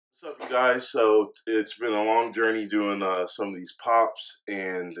What's up, you guys? So it's been a long journey doing some of these pops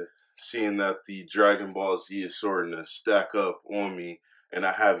and seeing that the Dragon Ball Z is starting to stack up on me, and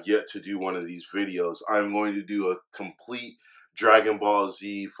I have yet to do one of these videos. I'm going to do a complete Dragon Ball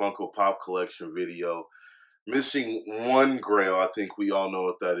Z Funko Pop collection video. Missing one grail. I think we all know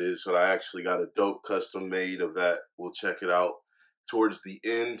what that is, but I actually got a dope custom made of that. We'll check it out towards the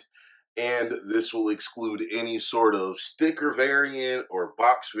end. And this will exclude any sort of sticker variant or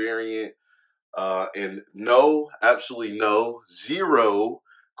box variant. And no, absolutely no, zero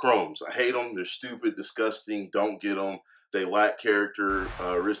chromes. I hate them. They're stupid, disgusting. Don't get them. They lack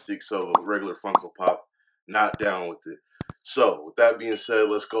characteristics of a regular Funko Pop. Not down with it. So, with that being said,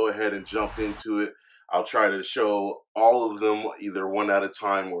 let's go ahead and jump into it. I'll try to show all of them either one at a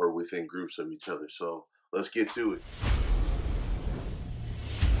time or within groups of each other. So, let's get to it.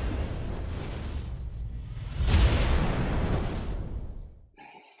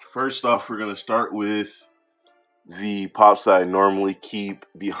 First off, we're going to start with the pops that I normally keep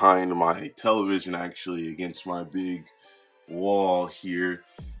behind my television, actually, against my big wall here.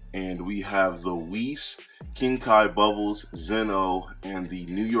 And we have the Whis, King Kai Bubbles, Zeno, and the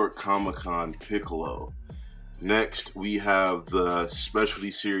New York Comic Con Piccolo. Next, we have the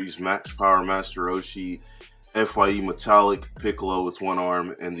Specialty Series Max Power Master Roshi FYE Metallic Piccolo with one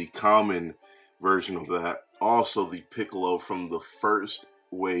arm, and the common version of that, also the Piccolo from the first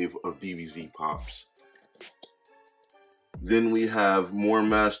wave of DBZ pops. Then we have more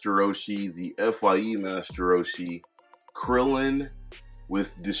Master Roshi, the FYE Master Roshi, Krillin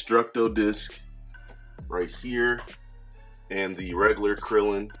with Destructo Disc right here, and the regular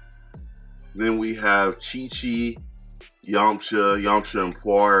Krillin. Then we have Chi-Chi, Yamcha and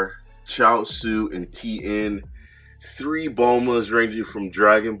Puar, Chaozu, and TN. 3 Bomas ranging from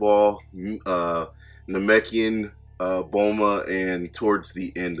Dragon Ball, Namekian, Bulma, and towards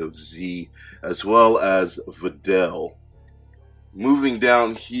the end of Z, as well as Videl. Moving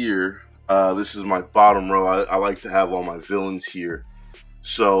down here, this is my bottom row. I like to have all my villains here.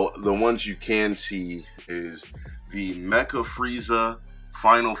 So the ones you can see is the Mecha Frieza,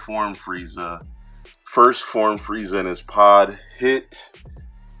 Final Form Frieza, First Form Frieza in his pod, Hit,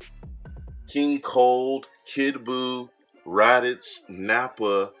 King Cold, Kid Buu, Raditz,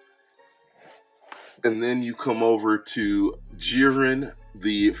 Nappa. And then you come over to Jiren,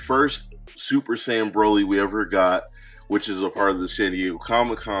 the first Super Saiyan Broly we ever got, which is a part of the San Diego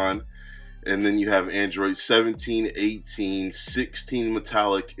Comic-Con. And then you have Android 17, 18, 16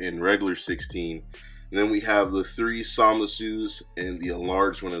 Metallic, and regular 16. And then we have the 3 Samasus and the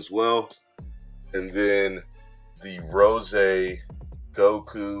enlarged one as well. And then the Rose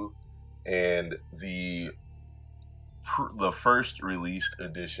Goku and the first released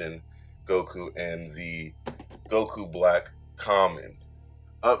edition Goku and the Goku Black Common.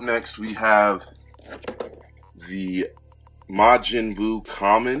 Up next we have the Majin Buu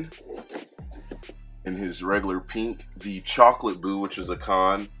Common in his regular pink, the Chocolate Buu, which is a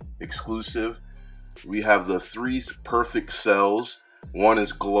con exclusive. We have the 3 Perfect Cells. One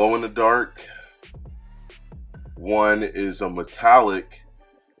is glow in the dark, one is a metallic,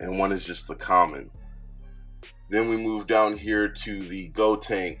 and one is just the common. Then we move down here to the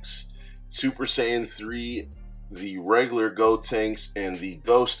Gotenks. Super Saiyan 3, the regular Gotenks, and the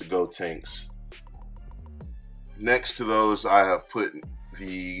Ghost Gotenks. Next to those, I have put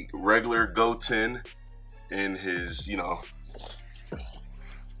the regular Goten in his,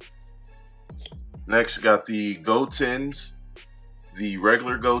 Next, got the Gotens, the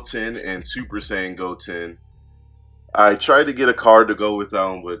regular Goten, and Super Saiyan Goten. I tried to get a card to go with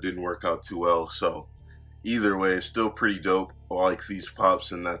them, but it didn't work out too well, so either way, it's still pretty dope. I like these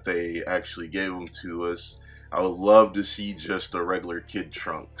pops and that they actually gave them to us. I would love to see just a regular Kid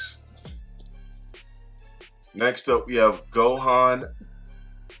Trunks. Next up, we have Gohan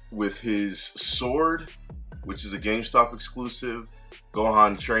with his sword, which is a GameStop exclusive.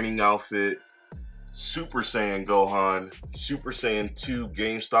 Gohan training outfit. Super Saiyan Gohan. Super Saiyan 2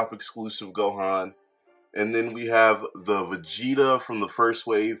 GameStop exclusive Gohan. And then we have the Vegeta from the first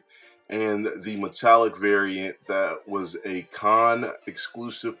wave and the metallic variant that was a con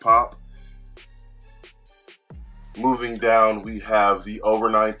exclusive pop. Moving down, we have the over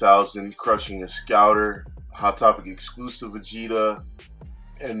 9,000 Crushing a Scouter, Hot Topic exclusive Vegeta,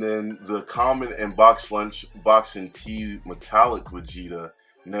 and then the common and box and tea metallic Vegeta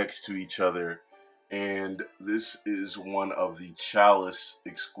next to each other. And this is one of the Chalice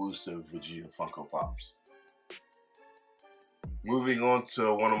exclusive Vegeta Funko Pops. Moving on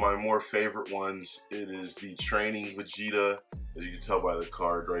to one of my more favorite ones, it is the Training Vegeta, as you can tell by the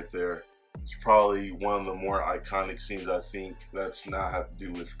card right there. It's probably one of the more iconic scenes, I think, that's not have to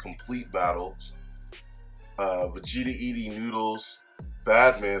do with complete battles. Vegeta eating noodles,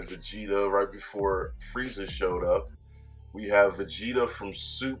 Badman Vegeta right before Frieza showed up. We have Vegeta from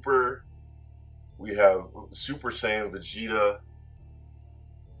Super. We have Super Saiyan Vegeta,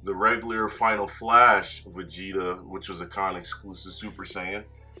 the regular Final Flash Vegeta, which was a con exclusive Super Saiyan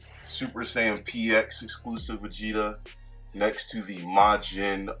PX exclusive Vegeta, next to the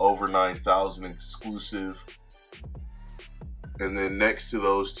Majin over 9000 exclusive, and then next to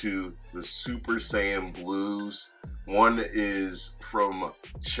those two, the Super Saiyan Blues. One is from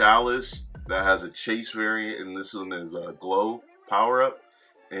Chalice that has a Chase variant, and this one is a Glow power up,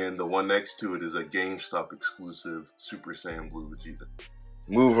 and the one next to it is a GameStop exclusive Super Saiyan Blue Vegeta.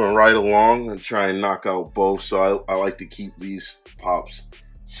 Moving right along and try and knock out both, so I like to keep these pops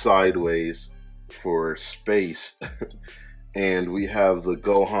sideways for space. And we have the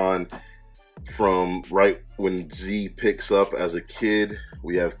Gohan from right when Z picks up as a kid.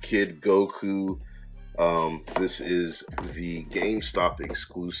 We have Kid Goku. This is the GameStop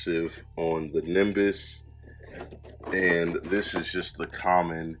exclusive on the Nimbus, and this is just the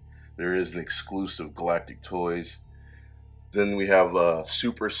common. There is an exclusive Galactic Toys. Then we have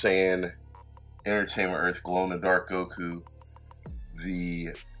Super Saiyan Entertainment Earth Glow in the Dark Goku, the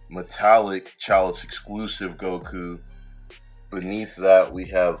metallic Chalice exclusive Goku. Beneath that we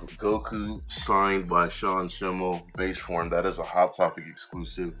have Goku signed by Sean Schimmel, base form. That is a Hot Topic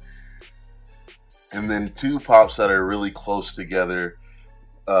exclusive. And then two pops that are really close together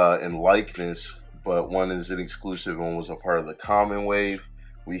in likeness, but one is an exclusive and one was a part of the common wave.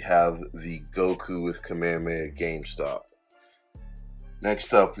 We have the Goku with Kamehameha GameStop.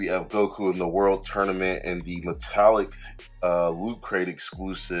 Next up, we have Goku in the World Tournament and the metallic Loot Crate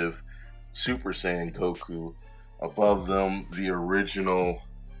exclusive Super Saiyan Goku. Above them, the original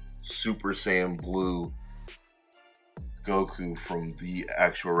Super Saiyan Blue Goku from the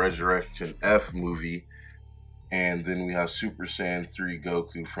actual Resurrection F movie. And then we have Super Saiyan 3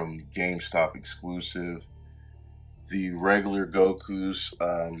 Goku from GameStop exclusive. The regular Gokus,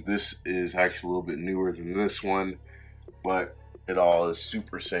 this is actually a little bit newer than this one, but it all is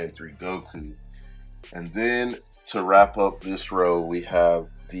Super Saiyan 3 Goku. And then to wrap up this row, we have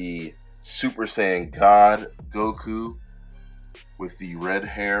the Super Saiyan God Goku with the red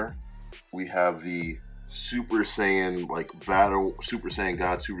hair. We have the Super Saiyan Super Saiyan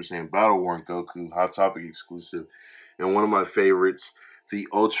God, Super Saiyan Battle Worn Goku, Hot Topic exclusive, and one of my favorites, the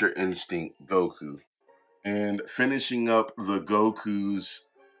Ultra Instinct Goku. And finishing up the Gokus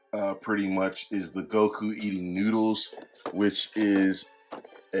pretty much is the Goku eating noodles, which is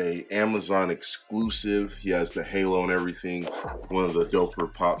a Amazon exclusive. He has the halo and everything. One of the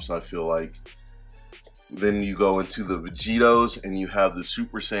doper pops, I feel like. Then you go into the Vegetos and you have the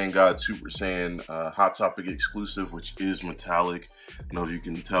Super Saiyan God, Super Saiyan Hot Topic exclusive, which is metallic. I don't know if you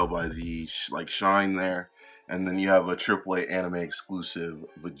can tell by the shine there. And then you have a AAA anime exclusive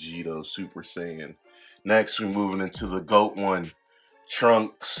Vegeto Super Saiyan. Next, we're moving into the GOAT one,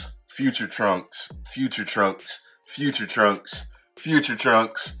 Trunks, Future Trunks, Future Trunks, Future Trunks, Future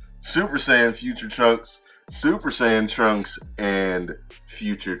Trunks, Super Saiyan Future Trunks, Super Saiyan Trunks, and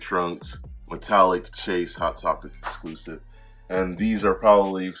Future Trunks metallic Chase Hot Topic exclusive. And these are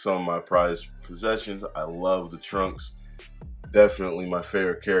probably some of my prized possessions. I love the Trunks. Definitely my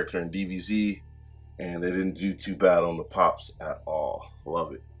favorite character in DBZ, and they didn't do too bad on the pops at all.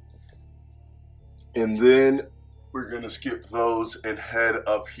 Love it. And then we're gonna skip those and head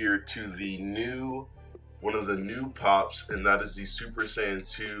up here to the one of the new pops, and that is the Super Saiyan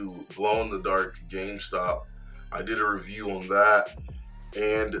 2 Glow in the Dark GameStop. I did a review on that.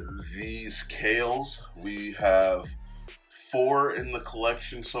 And these Kales, we have 4 in the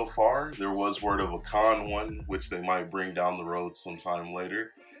collection so far. There was word of a con one, which they might bring down the road sometime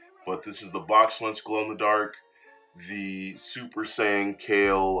later. But this is the Box Lunch Glow in the Dark, the Super Saiyan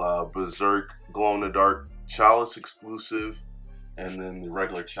Kale Berserk Glow in the Dark Chalice exclusive, and then the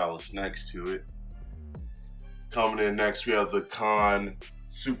regular Chalice next to it. Coming in next, we have the Con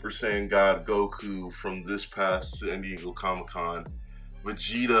Super Saiyan God Goku from this past San Diego Comic-Con.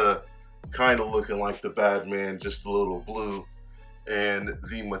 Vegeta kind of looking like the bad man, just a little blue. And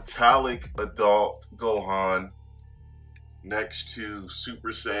the metallic adult Gohan next to Super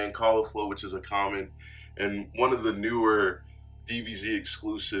Saiyan Cauliflower, which is a common. And one of the newer DBZ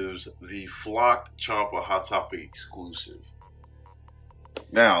exclusives, the Flocked Champa Hot Topic exclusive.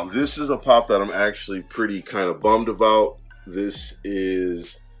 Now, this is a pop that I'm actually pretty kind of bummed about. This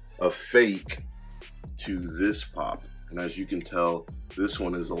is a fake to this pop. And as you can tell, this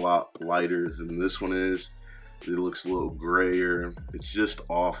one is a lot lighter than this one is. It looks a little grayer. It's just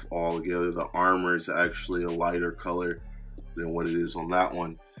off altogether. The armor is actually a lighter color than what it is on that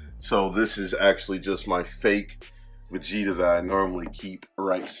one. So this is actually just my fake Vegeta that I normally keep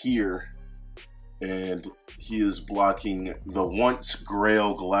right here. And he is blocking the once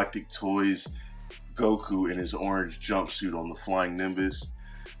Grail Galactic Toys Goku in his orange jumpsuit on the Flying Nimbus.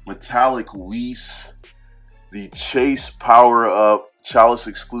 Metallic Whis, the Chase Power Up Chalice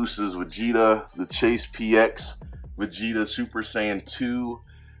Exclusives Vegeta, the Chase PX Vegeta Super Saiyan 2,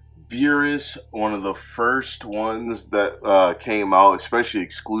 Beerus, one of the first ones that came out, especially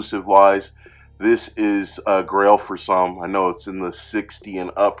exclusive wise. This is Grail for some. I know it's in the 60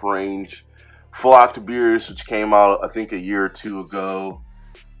 and up range. Full Octobeerus, which came out I think a year or two ago.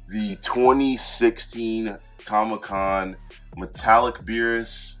 The 2016 Comic-Con Metallic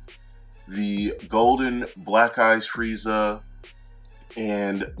Beerus, the Golden Black Eyes Frieza,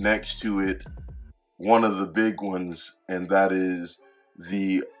 and next to it, one of the big ones, and that is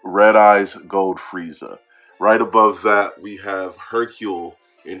the Red Eyes Gold Frieza. Right above that, we have Hercule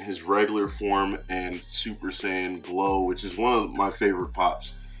in his regular form and Super Saiyan Glow, which is one of my favorite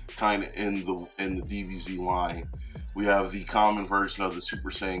pops, kind of in the DBZ line. We have the common version of the Super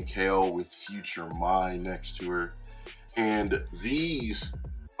Saiyan Kale with Future Mai next to her. And these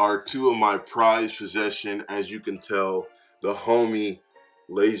are two of my prized possession. As you can tell, the homie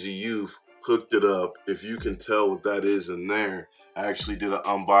Lazy Youth hooked it up. If you can tell what that is in there, I actually did an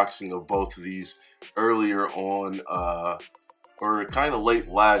unboxing of both of these earlier on, or kind of late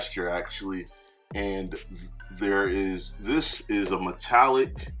last year actually. And this is a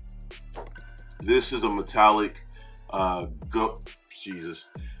metallic This is a metallic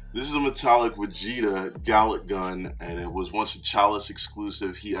Vegeta Gallic gun, and it was once a Chalice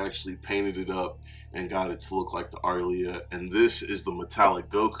exclusive. He actually painted it up and got it to look like the Arlia. And this is the metallic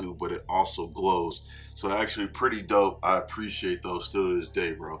Goku, but it also glows. So actually pretty dope. I appreciate those still to this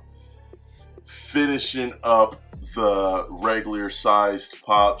day, bro. Finishing up the regular sized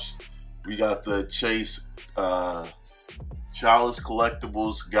pops, we got the Chase Chalice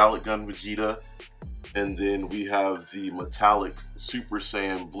Collectibles Gallic Gun Vegeta. And then we have the metallic Super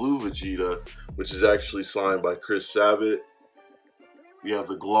Saiyan Blue Vegeta, which is actually signed by Chris Sabat. We have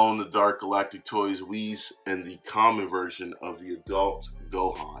the glow-in-the-dark Galactic Toys Whis and the common version of the adult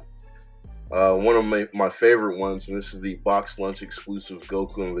Gohan. One of my favorite ones, and this is the box lunch exclusive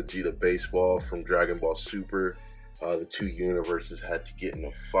Goku and Vegeta baseball from Dragon Ball Super. The two universes had to get in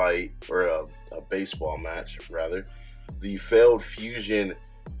a fight, or a baseball match, rather. The failed fusion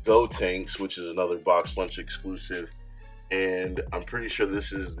Go Tanks, which is another box lunch exclusive, and I'm pretty sure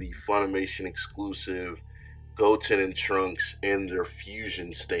this is the Funimation exclusive Goten and Trunks in their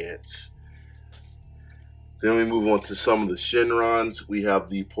fusion stance. Then we move on to some of the Shenrons. We have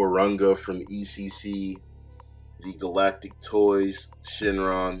the Porunga from ECC, the Galactic Toys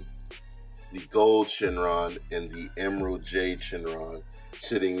Shenron, the Gold Shenron, and the Emerald Jade Shenron,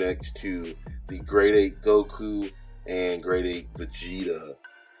 sitting next to the Grade 8 Goku and Grade 8 Vegeta.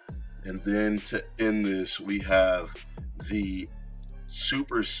 And then to end this, we have the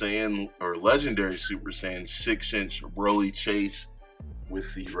Super Saiyan, or Legendary Super Saiyan 6-inch Broly Chase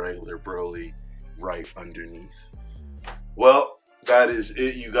with the regular Broly right underneath. Well, that is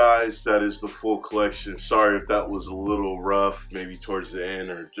it, you guys. That is the full collection. Sorry if that was a little rough, maybe towards the end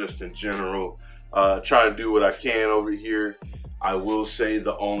or just in general. Trying to do what I can over here. I will say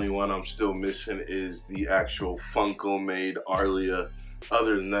the only one I'm still missing is the actual Funko made Arlia.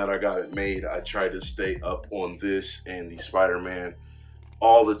 Other than that, I got it made. I try to stay up on this and the Spider-Man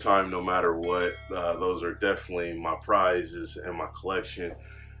all the time, no matter what. Those are definitely my prizes in my collection.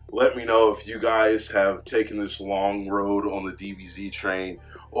 Let me know if you guys have taken this long road on the DBZ train,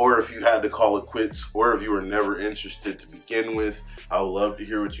 or if you had to call it quits, or if you were never interested to begin with. I would love to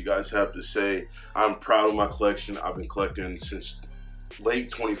hear what you guys have to say. I'm proud of my collection. I've been collecting since late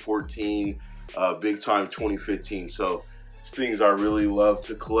 2014, big time 2015. So it's things I really love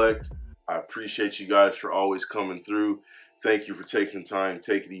to collect. I appreciate you guys for always coming through. Thank you for taking the time.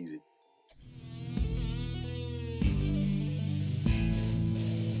 Take it easy.